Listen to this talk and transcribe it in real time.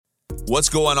What's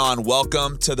going on?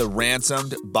 Welcome to the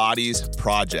Ransomed Bodies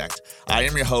Project. I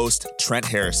am your host, Trent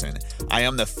Harrison. I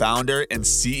am the founder and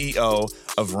CEO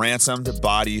of Ransomed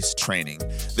Bodies Training.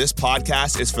 This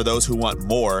podcast is for those who want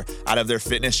more out of their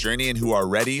fitness journey and who are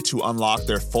ready to unlock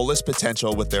their fullest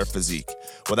potential with their physique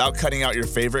without cutting out your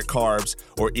favorite carbs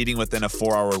or eating within a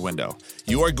 4-hour window.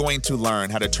 You are going to learn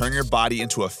how to turn your body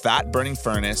into a fat-burning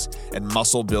furnace and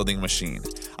muscle-building machine.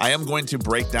 I am going to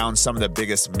break down some of the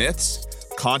biggest myths,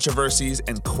 controversies,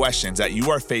 and questions that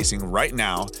you are facing right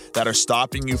now that are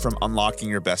stopping you from unlocking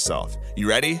your best self. You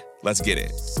ready? Let's get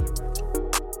it.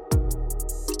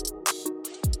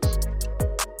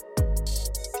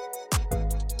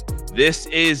 This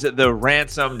is the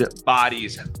Ransomed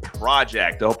Bodies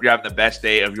Project. I hope you're having the best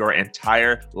day of your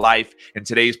entire life. In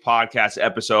today's podcast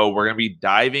episode, we're going to be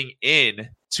diving in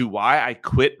to why I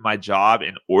quit my job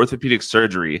in orthopedic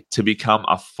surgery to become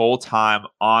a full-time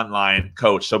online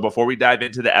coach. So before we dive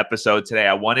into the episode today,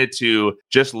 I wanted to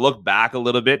just look back a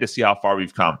little bit to see how far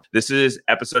we've come. This is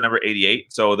episode number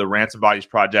 88. So the Ransom Bodies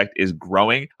Project is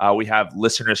growing. We have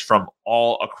listeners from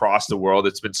all across the world.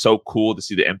 It's been so cool to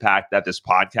see the impact that this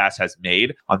podcast has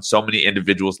made on so many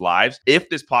individuals' lives. If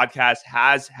this podcast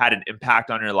has had an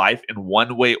impact on your life in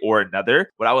one way or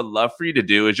another, what I would love for you to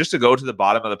do is just to go to the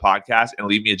bottom of the podcast and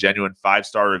leave me a genuine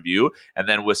 5-star review, and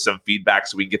then with some feedback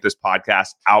so we can get this podcast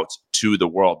out to the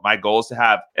world. My goal is to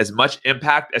have as much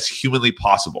impact as humanly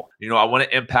possible. I want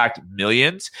to impact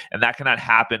millions, and that cannot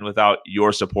happen without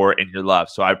your support and your love.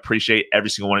 So I appreciate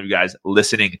every single one of you guys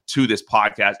listening to this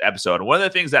podcast episode. And one of the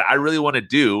things that I really want to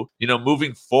do,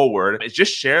 moving forward is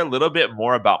just share a little bit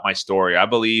more about my story. I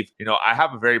believe, I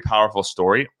have a very powerful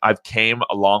story. I've came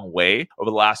a long way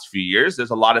over the last few years. There's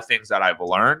a lot of things that I've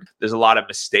learned. There's a lot of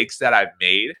mistakes that I've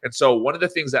made. And so one of the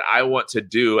things that I want to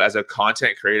do as a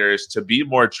content creator is to be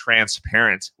more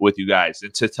transparent with you guys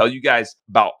and to tell you guys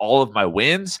about all of my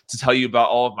wins, to tell you about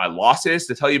all of my losses,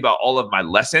 to tell you about all of my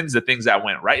lessons, the things that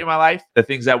went right in my life, the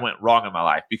things that went wrong in my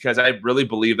life, because I really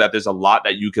believe that there's a lot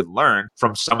that you could learn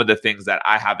from some of the things that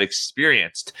I have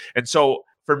experienced. And so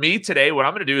for me today, what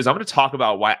I'm going to do is I'm going to talk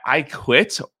about why I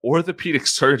quit orthopedic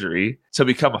surgery to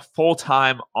become a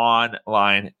full-time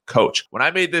online coach. When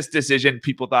I made this decision,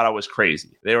 people thought I was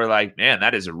crazy. They were like, man,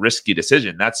 that is a risky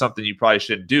decision. That's something you probably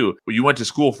shouldn't do. But you went to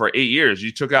school for 8 years.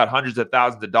 You took out hundreds of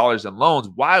thousands of dollars in loans.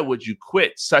 Why would you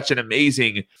quit such an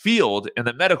amazing field in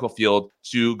the medical field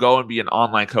to go and be an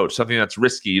online coach? Something that's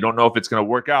risky. You don't know if it's going to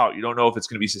work out. You don't know if it's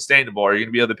going to be sustainable. Are you going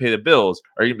to be able to pay the bills?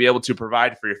 Are you going to be able to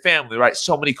provide for your family, right?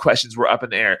 So many questions were up in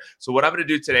the air. So what I'm going to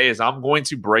do today is I'm going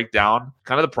to break down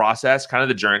kind of the process, kind of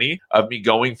the journey of me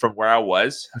going from where I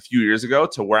was a few years ago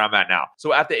to where I'm at now.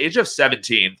 So at the age of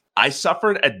 17, I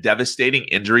suffered a devastating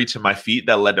injury to my feet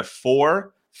that led to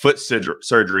 4 foot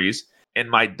surgeries. And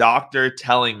my doctor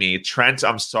telling me, Trent,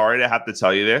 I'm sorry to have to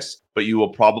tell you this, but you will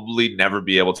probably never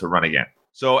be able to run again.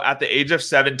 So at the age of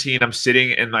 17, I'm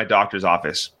sitting in my doctor's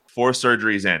office, 4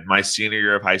 surgeries in, my senior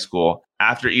year of high school.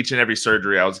 After each and every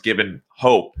surgery, I was given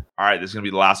hope. All right, this is going to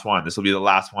be the last one. This will be the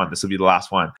last one. This will be the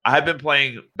last one. I have been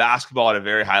playing basketball at a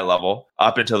very high level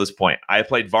up until this point. I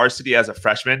played varsity as a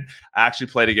freshman. I actually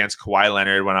played against Kawhi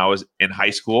Leonard when I was in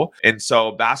high school. And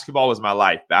so basketball was my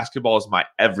life. Basketball is my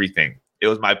everything. It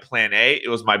was my plan A, it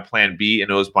was my plan B, and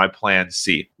it was my plan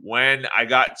C. When I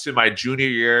got to my junior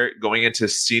year, going into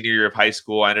senior year of high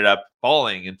school, I ended up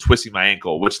falling and twisting my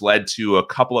ankle, which led to a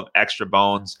couple of extra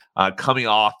bones coming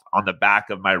off on the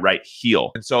back of my right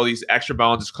heel. And so these extra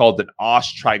bones is called an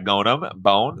os trigonum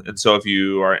bone. And so if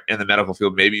you are in the medical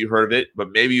field, maybe you heard of it, but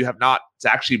maybe you have not. It's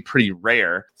actually a pretty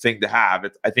rare thing to have.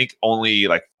 I think only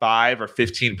like 5 or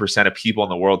 15% of people in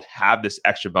the world have this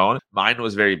extra bone. Mine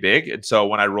was very big. And so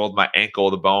when I rolled my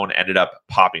ankle, the bone ended up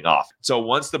popping off. So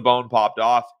once the bone popped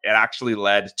off, it actually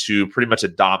led to pretty much a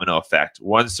domino effect.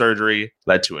 One surgery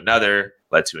led to another,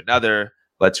 led to another,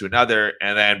 led to another.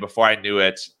 And then before I knew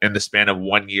it, in the span of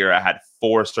 1 year, I had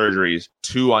 4 surgeries,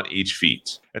 2 on each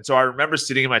feet. And so I remember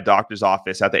sitting in my doctor's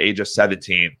office at the age of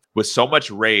 17 with so much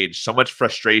rage, so much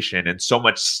frustration, and so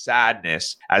much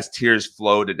sadness as tears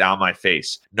flowed down my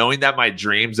face, knowing that my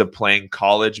dreams of playing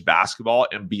college basketball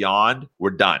and beyond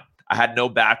were done. I had no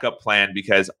backup plan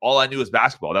because all I knew was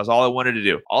basketball. That's all I wanted to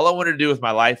do. All I wanted to do with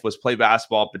my life was play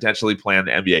basketball, potentially play in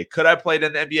the NBA. Could I play in the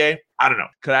NBA? I don't know.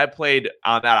 Could I played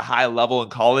at a high level in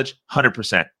college?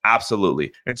 100%.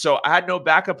 Absolutely. And so I had no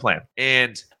backup plan.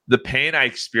 And the pain I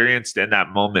experienced in that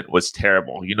moment was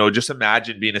terrible. Just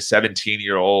imagine being a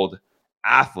 17-year-old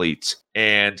athlete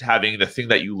and having the thing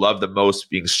that you love the most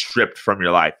being stripped from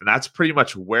your life. And that's pretty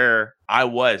much where I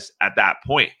was at that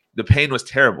point. the pain was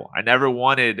terrible. I never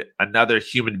wanted another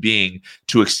human being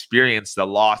to experience the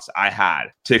loss I had,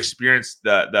 to experience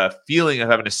the feeling of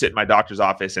having to sit in my doctor's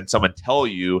office and someone tell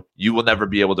you, you will never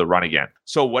be able to run again.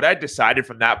 So what I decided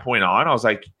from that point on, I was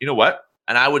like, you know what?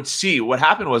 And I would see what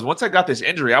happened was once I got this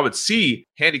injury, I would see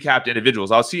handicapped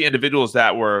individuals. I would see individuals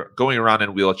that were going around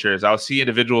in wheelchairs. I would see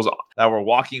individuals that were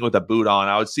walking with a boot on.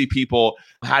 I would see people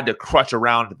who had to crutch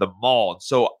around the mall.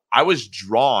 So I was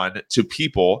drawn to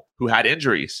people who had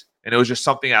injuries. And it was just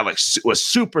something I was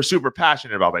super, super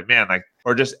passionate about. Like, man,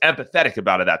 or just empathetic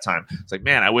about at that time. It's like,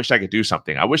 man, I wish I could do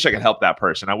something. I wish I could help that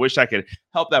person. I wish I could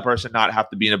help that person not have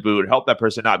to be in a boot, help that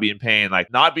person not be in pain,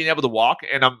 like not being able to walk.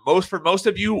 And for most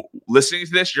of you listening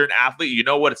to this, you're an athlete. You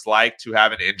know what it's like to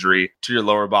have an injury to your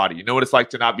lower body. You know what it's like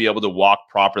to not be able to walk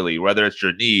properly, whether it's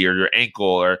your knee or your ankle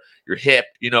or your hip.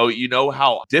 You know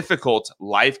how difficult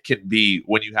life can be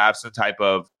when you have some type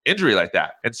of injury like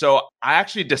that. And so I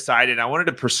actually decided I wanted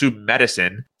to pursue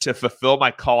medicine to fulfill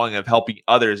my calling of helping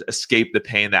others escape the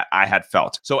pain that I had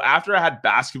felt. So after I had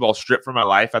basketball stripped from my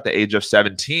life at the age of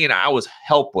 17, I was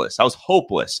helpless. I was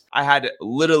hopeless. I had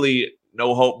literally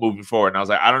no hope moving forward. And I was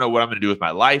like, I don't know what I'm going to do with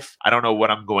my life. I don't know what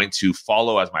I'm going to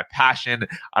follow as my passion.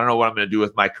 I don't know what I'm going to do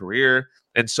with my career.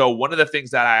 And so one of the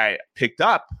things that I picked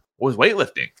up was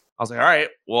weightlifting. I was like, all right,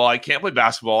 well, I can't play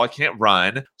basketball. I can't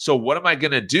run. So what am I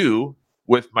going to do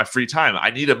with my free time?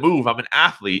 I need to move. I'm an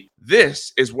athlete.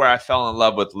 This is where I fell in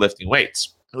love with lifting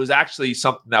weights. It was actually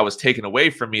something that was taken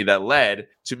away from me that led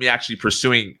to me actually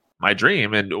pursuing my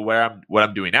dream and what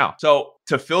I'm doing now. So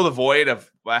to fill the void of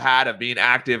what I had of being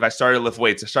active, I started to lift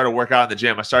weights. I started to work out in the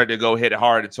gym. I started to go hit it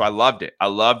hard. And so I loved it. I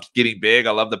loved getting big.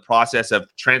 I loved the process of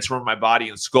transforming my body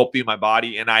and sculpting my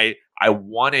body. And I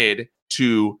wanted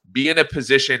to be in a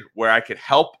position where I could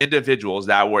help individuals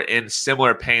that were in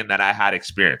similar pain that I had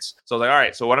experienced. So I was like, all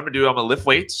right, so what I'm going to do, I'm going to lift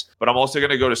weights, but I'm also going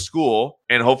to go to school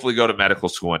and hopefully go to medical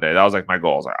school one day. That was like my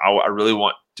goal. I really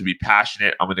want to be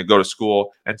passionate. I'm going to go to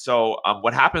school. And so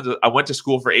what happened is I went to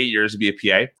school for 8 years to be a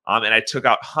PA, and I took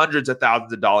out hundreds of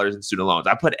thousands of dollars in student loans.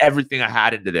 I put everything I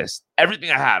had into this. Everything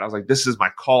I had. I was like, this is my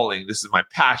calling. This is my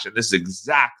passion. This is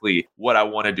exactly what I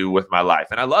want to do with my life.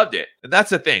 And I loved it. And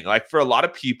that's the thing. Like for a lot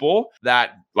of people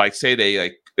that say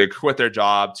they quit their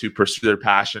job to pursue their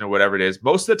passion or whatever it is,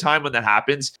 most of the time when that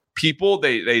happens, people,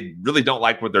 they really don't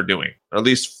like what they're doing, or at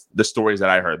least the stories that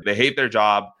I heard. They hate their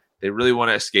job. They really want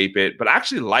to escape it, but I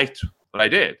actually liked what I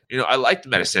did. I liked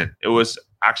medicine. It was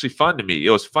actually fun to me.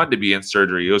 It was fun to be in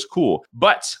surgery. It was cool.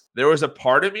 But there was a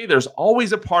part of me, there's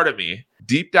always a part of me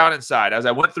deep down inside. As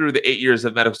I went through the 8 years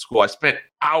of medical school, I spent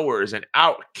hours and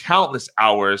countless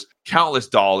hours, countless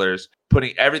dollars,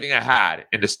 putting everything I had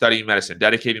into studying medicine,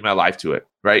 dedicating my life to it,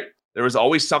 right? There was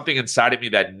always something inside of me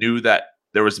that knew that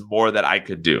there was more that I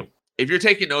could do. If you're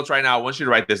taking notes right now, I want you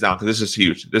to write this down because this is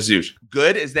huge. This is huge.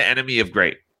 Good is the enemy of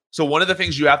great. So one of the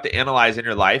things you have to analyze in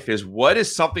your life is, what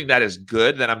is something that is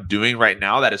good that I'm doing right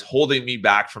now that is holding me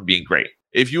back from being great?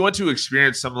 If you want to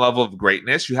experience some level of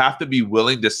greatness, you have to be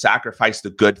willing to sacrifice the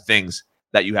good things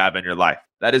that you have in your life.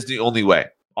 That is the only way.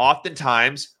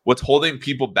 Oftentimes, what's holding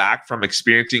people back from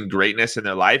experiencing greatness in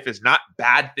their life is not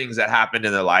bad things that happened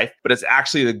in their life, but it's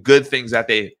actually the good things that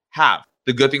they have,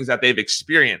 the good things that they've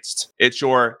experienced. It's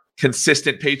your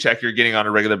consistent paycheck you're getting on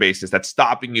a regular basis that's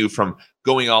stopping you from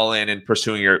going all in and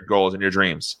pursuing your goals and your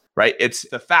dreams, right? It's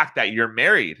the fact that you're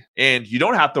married and you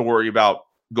don't have to worry about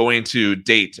going to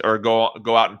date or go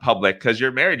out in public because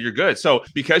you're married, you're good. So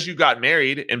because you got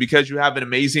married and because you have an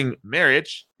amazing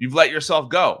marriage, you've let yourself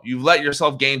go. You've let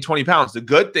yourself gain 20 pounds. The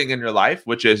good thing in your life,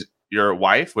 which is your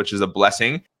wife, which is a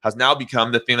blessing, has now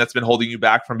become the thing that's been holding you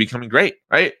back from becoming great,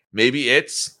 right? Maybe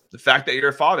it's the fact that you're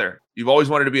a father. You've always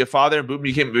wanted to be a father and boom,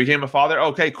 you became a father.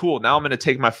 Okay, cool. Now I'm going to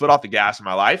take my foot off the gas in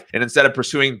my life. And instead of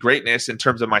pursuing greatness in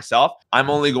terms of myself, I'm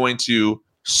only going to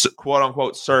quote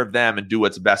unquote serve them and do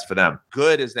what's best for them.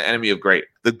 Good is the enemy of great.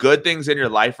 The good things in your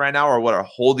life right now are what are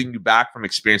holding you back from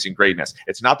experiencing greatness.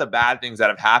 It's not the bad things that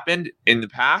have happened in the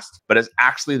past, but it's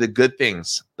actually the good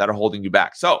things that are holding you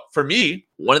back. So for me,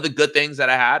 one of the good things that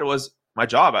I had was my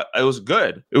job. It was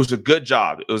good. It was a good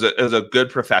job. It was a good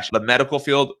profession. The medical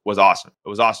field was awesome. It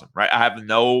was awesome, right? I have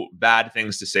no bad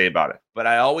things to say about it. But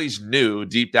I always knew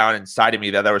deep down inside of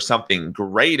me that there was something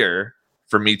greater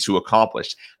for me to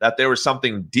accomplish, that there was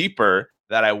something deeper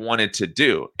that I wanted to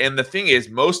do. And the thing is,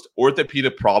 most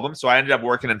orthopedic problems, so I ended up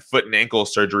working in foot and ankle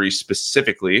surgery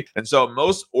specifically. And so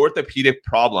most orthopedic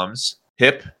problems,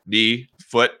 hip, knee,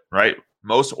 foot, right?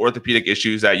 most orthopedic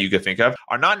issues that you could think of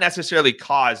are not necessarily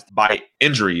caused by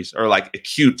injuries or like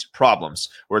acute problems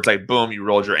where it's like, boom, you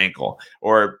rolled your ankle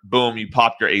or boom, you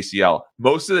popped your ACL.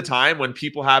 Most of the time when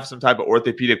people have some type of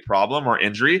orthopedic problem or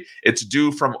injury, it's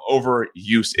due from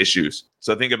overuse issues.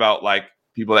 So think about like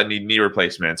people that need knee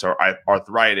replacements or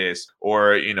arthritis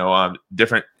or,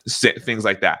 different things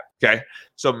like that. Okay.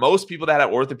 So most people that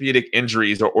have orthopedic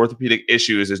injuries or orthopedic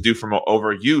issues is due from an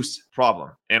overuse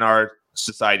problem in our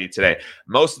society today.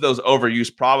 Most of those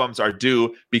overuse problems are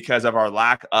due because of our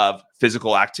lack of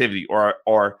physical activity or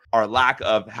our lack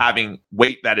of having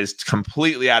weight that is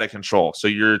completely out of control. So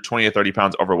you're 20 or 30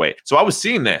 pounds overweight. So I was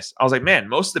seeing this. I was like, man,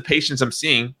 most of the patients I'm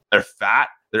seeing, they're fat,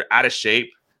 they're out of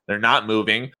shape, they're not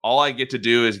moving. All I get to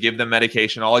do is give them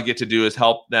medication. All I get to do is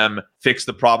help them fix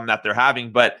the problem that they're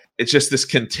having. But it's just this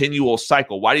continual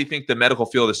cycle. Why do you think the medical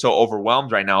field is so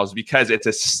overwhelmed right now? Is because it's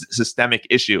a systemic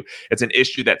issue. It's an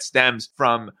issue that stems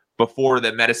from before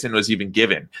the medicine was even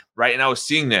given, right? And I was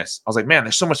seeing this. I was like, man,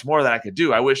 there's so much more that I could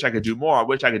do. I wish I could do more. I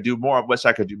wish I could do more. I wish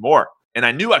I could do more. And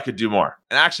I knew I could do more.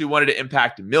 And I actually wanted to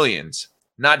impact millions,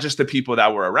 not just the people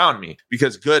that were around me,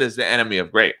 because good is the enemy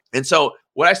of great. And so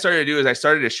what I started to do is I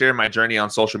started to share my journey on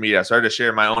social media. I started to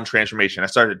share my own transformation. I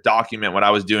started to document what I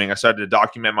was doing. I started to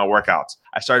document my workouts.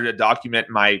 I started to document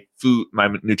my food, my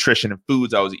nutrition and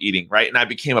foods I was eating, right? And I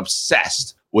became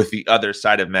obsessed with the other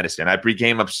side of medicine. I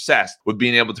became obsessed with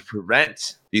being able to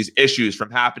prevent these issues from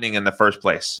happening in the first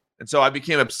place. And so I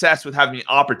became obsessed with having the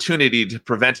opportunity to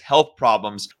prevent health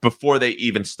problems before they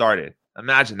even started.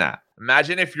 Imagine that.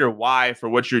 Imagine if your why for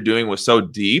what you're doing was so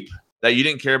deep that you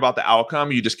didn't care about the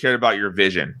outcome. You just cared about your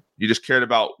vision. You just cared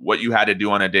about what you had to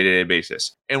do on a day-to-day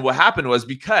basis. And what happened was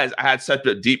because I had such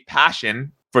a deep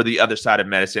passion for the other side of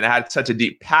medicine, I had such a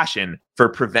deep passion for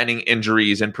preventing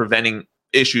injuries and preventing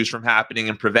issues from happening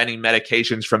and preventing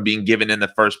medications from being given in the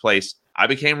first place, I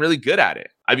became really good at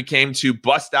it. I became to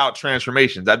bust out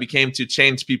transformations. I became to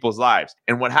change people's lives.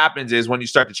 And what happens is when you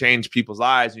start to change people's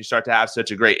lives and you start to have such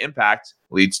a great impact,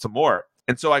 leads to more.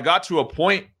 And so I got to a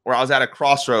point where I was at a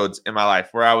crossroads in my life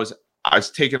where I was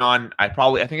taking on, I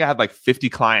think I had like 50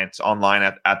 clients online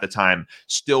at the time,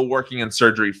 still working in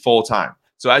surgery full time.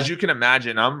 So as you can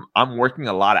imagine, I'm working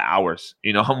a lot of hours.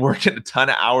 I'm working a ton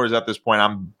of hours at this point.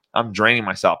 I'm draining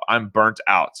myself. I'm burnt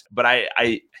out. But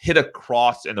I hit a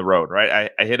cross in the road,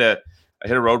 right? I hit a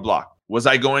roadblock. Was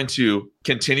I going to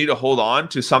continue to hold on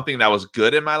to something that was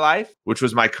good in my life, which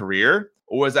was my career?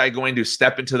 Or was I going to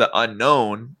step into the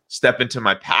unknown, step into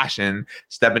my passion,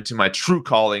 step into my true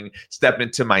calling, step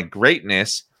into my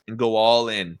greatness, and go all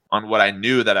in on what I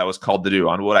knew that I was called to do,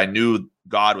 on what I knew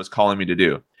God was calling me to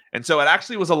do? And so it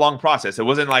actually was a long process. It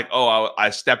wasn't like, I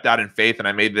stepped out in faith and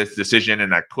I made this decision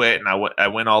and I quit and I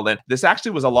went all in. This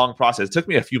actually was a long process. It took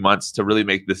me a few months to really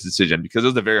make this decision because it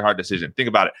was a very hard decision. Think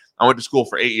about it. I went to school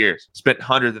for 8 years, spent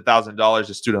hundreds of thousands of dollars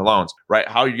of student loans, right?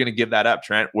 How are you going to give that up,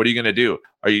 Trent? What are you going to do?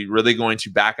 Are you really going to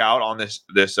back out on this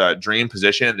dream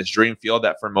position, this dream field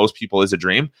that for most people is a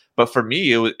dream? But for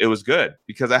me, it was good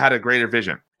because I had a greater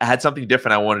vision. I had something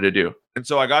different I wanted to do. And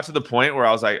so I got to the point where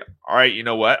I was like, all right, you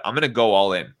know what? I'm going to go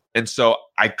all in. And so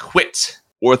I quit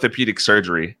orthopedic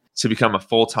surgery to become a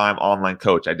full-time online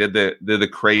coach. I did the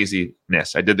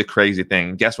craziness. I did the crazy thing.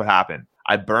 And guess what happened?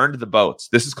 I burned the boats.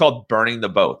 This is called burning the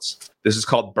boats.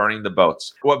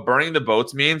 What burning the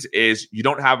boats means is you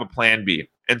don't have a plan B.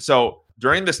 And so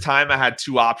during this time, I had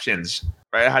two options,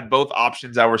 right? I had both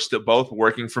options that were still both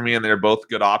working for me and they're both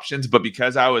good options. But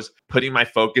because I was putting my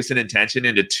focus and intention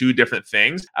into two different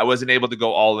things, I wasn't able to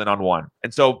go all in on one.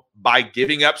 And so by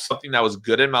giving up something that was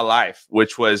good in my life,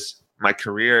 which was my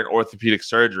career in orthopedic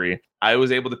surgery, I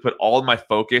was able to put all of my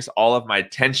focus, all of my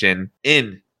attention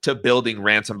into building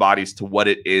Ransom Bodies to what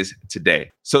it is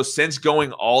today. So since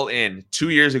going all in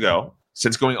 2 years ago,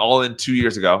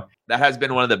 that has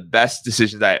been one of the best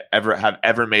decisions I have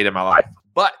ever made in my life.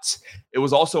 But it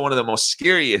was also one of the most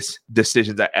scariest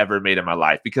decisions I ever made in my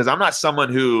life because I'm not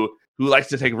someone who likes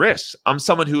to take risks. I'm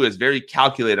someone who is very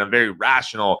calculated. I'm very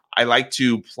rational. I like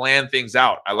to plan things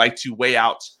out. I like to weigh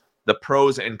out the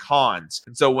pros and cons.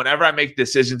 And so whenever I make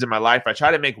decisions in my life, I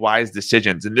try to make wise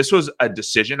decisions. And this was a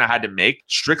decision I had to make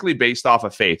strictly based off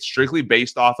of faith, strictly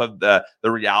based off of the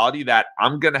reality that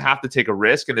I'm going to have to take a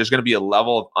risk and there's going to be a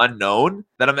level of unknown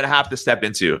that I'm going to have to step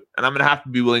into. And I'm going to have to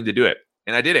be willing to do it.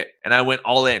 And I did it. And I went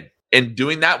all in. And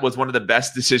doing that was one of the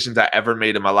best decisions I ever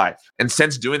made in my life. And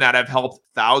since doing that, I've helped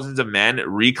thousands of men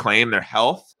reclaim their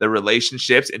health, their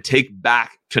relationships, and take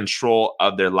back control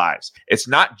of their lives. It's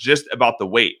not just about the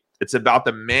weight. It's about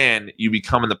the man you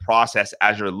become in the process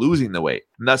as you're losing the weight.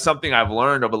 And that's something I've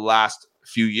learned over the last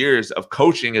few years of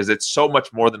coaching is it's so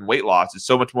much more than weight loss. It's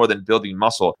so much more than building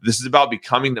muscle. This is about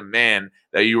becoming the man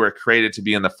that you were created to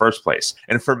be in the first place.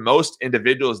 And for most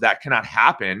individuals, that cannot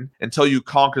happen until you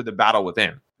conquer the battle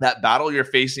within. That battle you're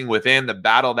facing within, the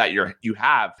battle that you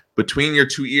have between your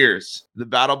two ears, the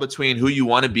battle between who you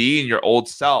want to be and your old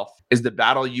self is the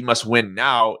battle you must win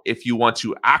now if you want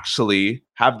to actually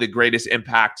have the greatest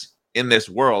impact in this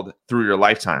world through your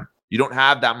lifetime. You don't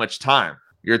have that much time.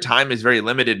 Your time is very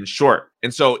limited and short.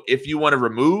 And so if you want to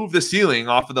remove the ceiling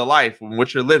off of the life in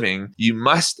which you're living, you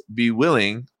must be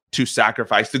willing to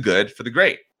sacrifice the good for the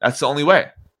great. That's the only way.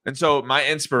 And so my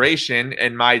inspiration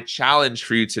and my challenge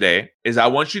for you today is I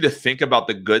want you to think about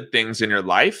the good things in your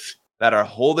life that are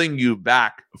holding you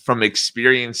back from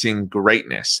experiencing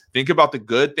greatness. Think about the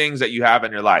good things that you have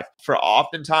in your life. For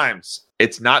oftentimes,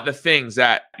 it's not the things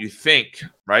that you think,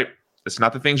 right? It's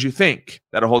not the things you think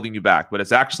that are holding you back, but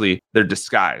it's actually, they're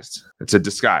disguised. It's a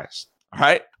disguise. All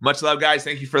right. Much love, guys.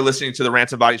 Thank you for listening to the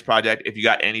Ransom Bodies Project. If you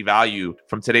got any value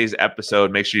from today's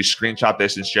episode, make sure you screenshot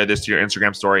this and share this to your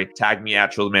Instagram story. Tag me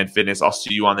at Trizzleman Fitness. I'll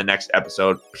see you on the next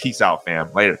episode. Peace out,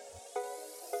 fam. Later.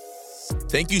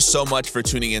 Thank you so much for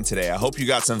tuning in today. I hope you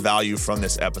got some value from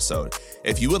this episode.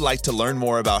 If you would like to learn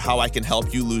more about how I can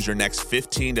help you lose your next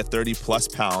 15 to 30 plus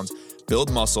pounds,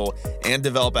 build muscle, and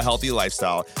develop a healthy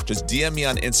lifestyle, just DM me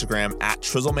on Instagram at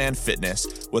Trizzleman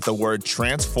Fitness with the word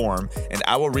transform, and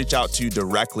I will reach out to you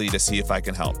directly to see if I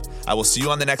can help. I will see you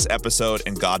on the next episode,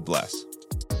 and God bless.